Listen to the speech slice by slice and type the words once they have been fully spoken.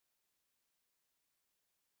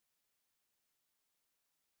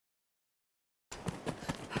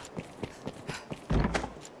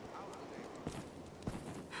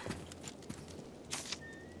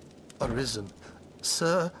Arisen,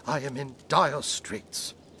 sir, I am in dire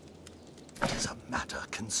straits. It is a matter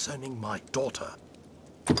concerning my daughter.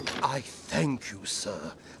 I thank you,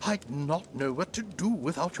 sir. I'd not know what to do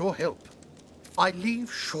without your help. I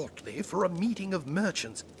leave shortly for a meeting of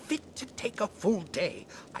merchants, fit to take a full day.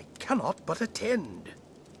 I cannot but attend.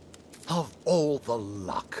 Of all the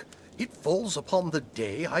luck, it falls upon the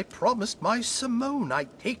day I promised my Simone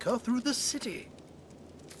I'd take her through the city.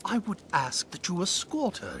 I would ask that you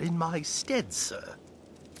escort her in my stead, sir.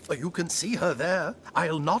 You can see her there.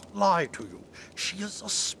 I'll not lie to you. She is a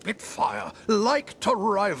spitfire, like to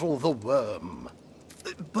rival the worm.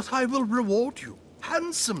 But I will reward you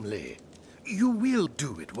handsomely. You will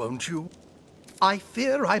do it, won't you? I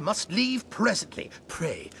fear I must leave presently.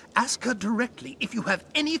 Pray, ask her directly if you have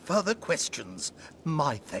any further questions.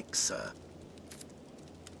 My thanks, sir.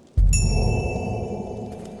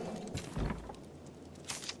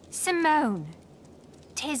 Simone.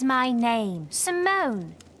 'Tis my name,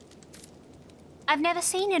 Simone. I've never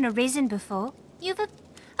seen an Arisen before. You've a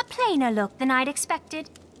plainer look than I'd expected.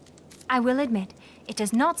 I will admit, it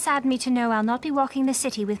does not sadden me to know I'll not be walking the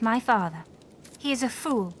city with my father. He is a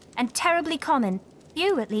fool, and terribly common.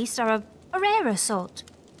 You, at least, are a rarer sort.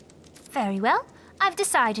 Very well, I've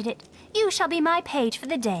decided it. You shall be my page for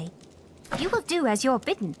the day. You will do as you're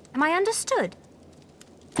bidden. Am I understood?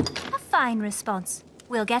 A fine response.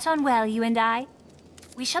 We'll get on well, you and I.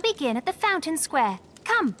 We shall begin at the Fountain Square.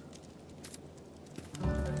 Come.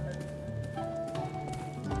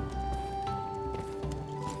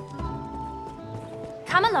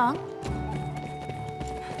 Come along.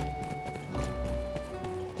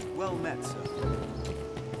 Well met, sir.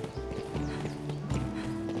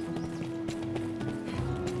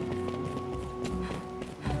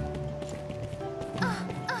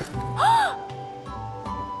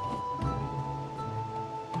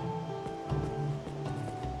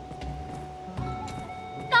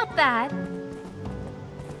 Not bad.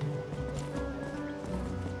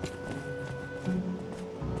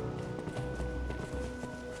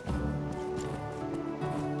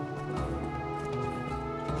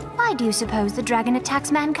 Why do you suppose the dragon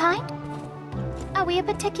attacks mankind? Are we a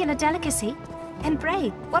particular delicacy? And pray,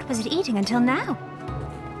 what was it eating until now?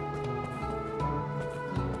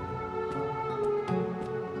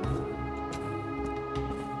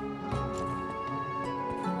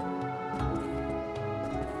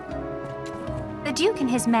 The Duke and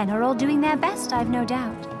his men are all doing their best, I've no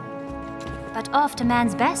doubt. But oft a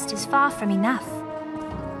man's best is far from enough.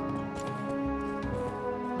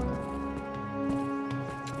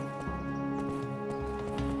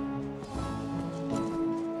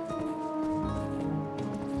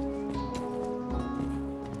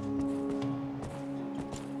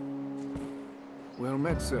 Well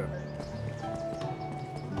met, sir.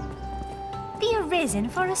 The Arisen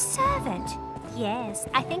for a servant? Yes,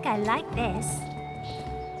 I think I like this.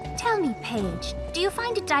 Tell me, Paige, do you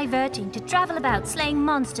find it diverting to travel about slaying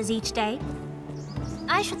monsters each day?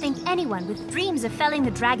 I should think anyone with dreams of felling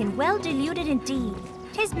the dragon well deluded indeed.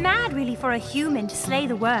 'Tis mad really for a human to slay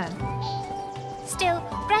the worm. Still,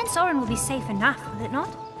 Gran Soren will be safe enough, will it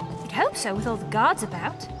not? You'd hope so with all the guards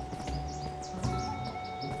about.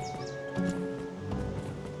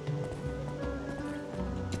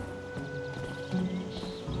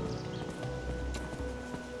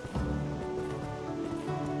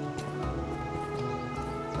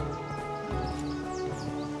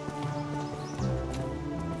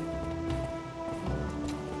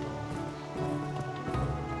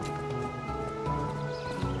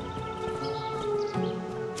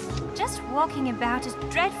 Just walking about is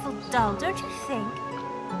dreadful dull, don't you think?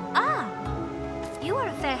 Ah, you are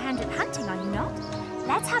a fair hand at hunting, are you not?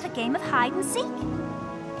 Let's have a game of hide and seek.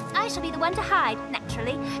 I shall be the one to hide,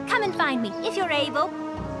 naturally. Come and find me, if you're able.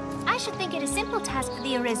 I should think it a simple task for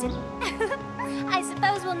the Arisen. I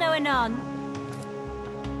suppose we'll know anon.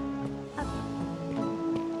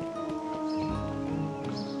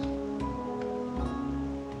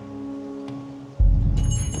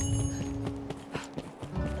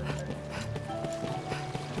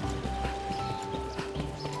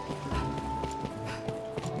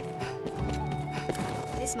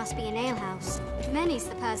 This must be an alehouse. Many's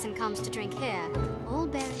the person comes to drink here. All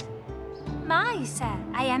buried. My, sir,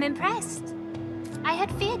 I am impressed. I had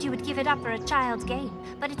feared you would give it up for a child's game,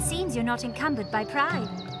 but it seems you're not encumbered by pride.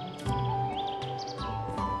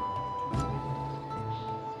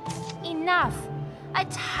 Enough. I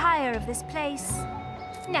tire of this place.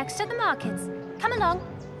 Next are the markets. Come along.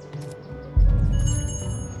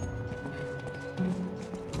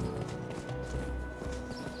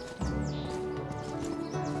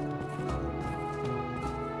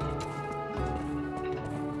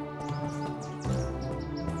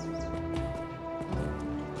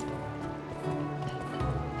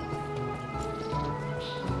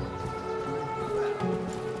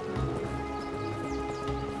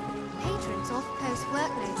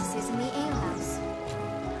 services in the alehouse.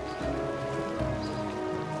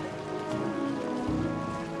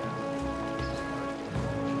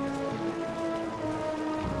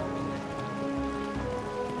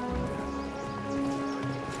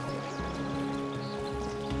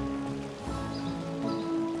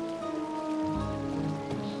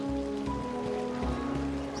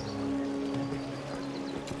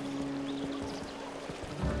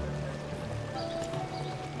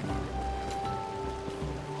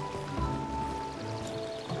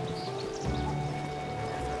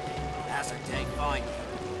 Ascertain, fine.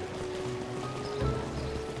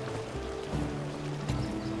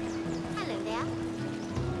 Hello there.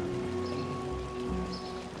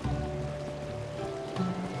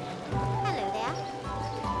 Hello there.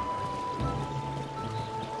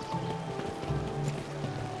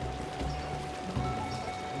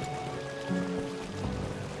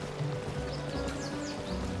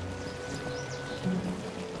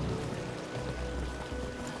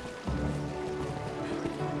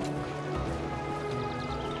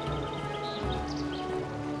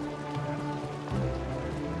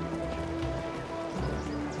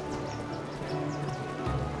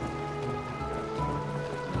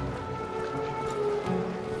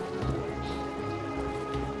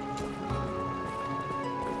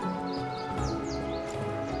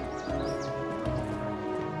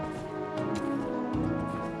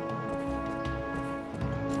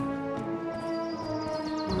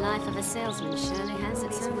 The life of a salesman surely has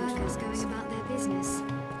its These own workers troubles. going about their business.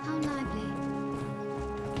 How lively.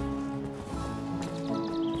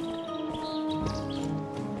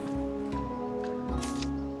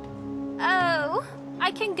 Oh,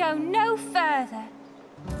 I can go no further.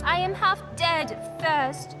 I am half dead of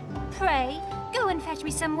thirst. Pray, go and fetch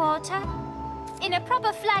me some water. In a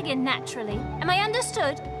proper flagon, naturally. Am I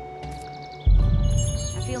understood?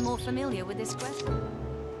 I feel more familiar with this question.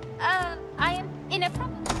 I am in a proper...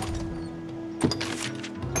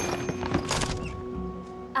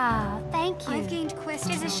 Ah, thank you. I've gained quest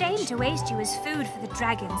Tis a shame to waste you as food for the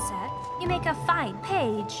dragon, sir. You make a fine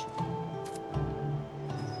page.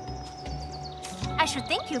 I should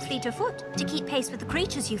think you fleet of foot to keep pace with the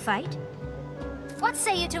creatures you fight. What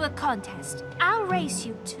say you to a contest? I'll race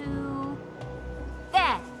you to...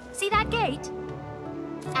 There! See that gate?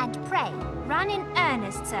 And pray, run in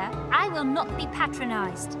earnest, sir. I will not be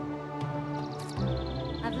patronized.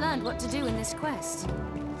 I've learned what to do in this quest.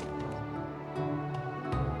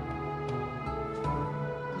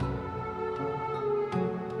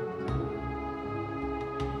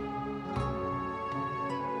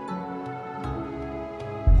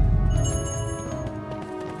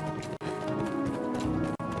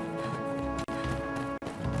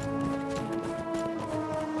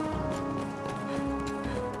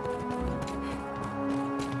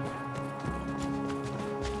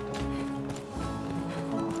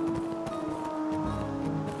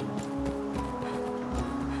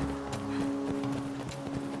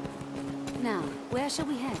 Now, where shall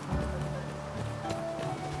we head?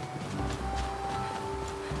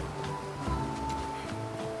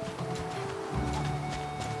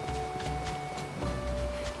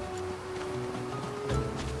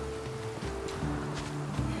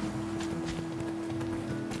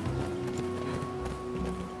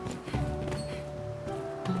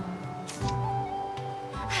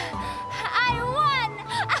 I won!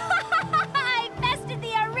 I bested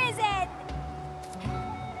the Arisen!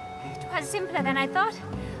 It was simpler than I thought.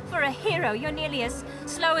 For a hero, you're nearly as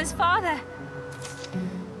slow as father.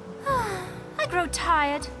 I grow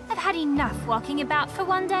tired. I've had enough walking about for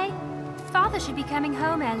one day. Father should be coming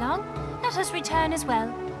home ere long. Let us return as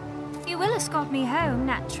well. You will escort me home,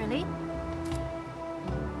 naturally.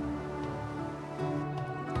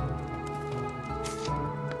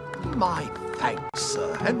 My thanks,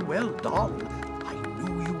 sir, and well done. I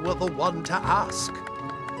knew you were the one to ask.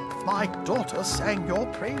 My daughter sang your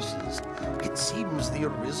praises. It seems the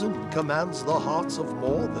Arisen commands the hearts of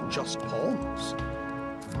more than just pawns.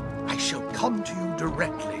 I shall come to you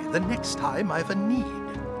directly the next time I've a need.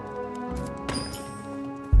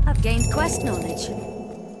 I've gained quest knowledge.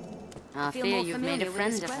 I feel fear more you've made a familiar with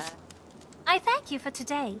friend this of her. quest. I thank you for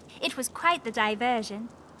today. It was quite the diversion.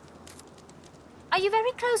 Are you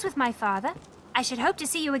very close with my father? I should hope to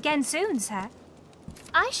see you again soon, sir.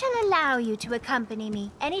 I shall allow you to accompany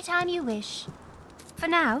me any time you wish. For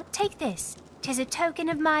now, take this. 'Tis a token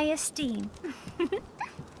of my esteem.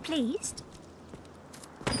 Pleased?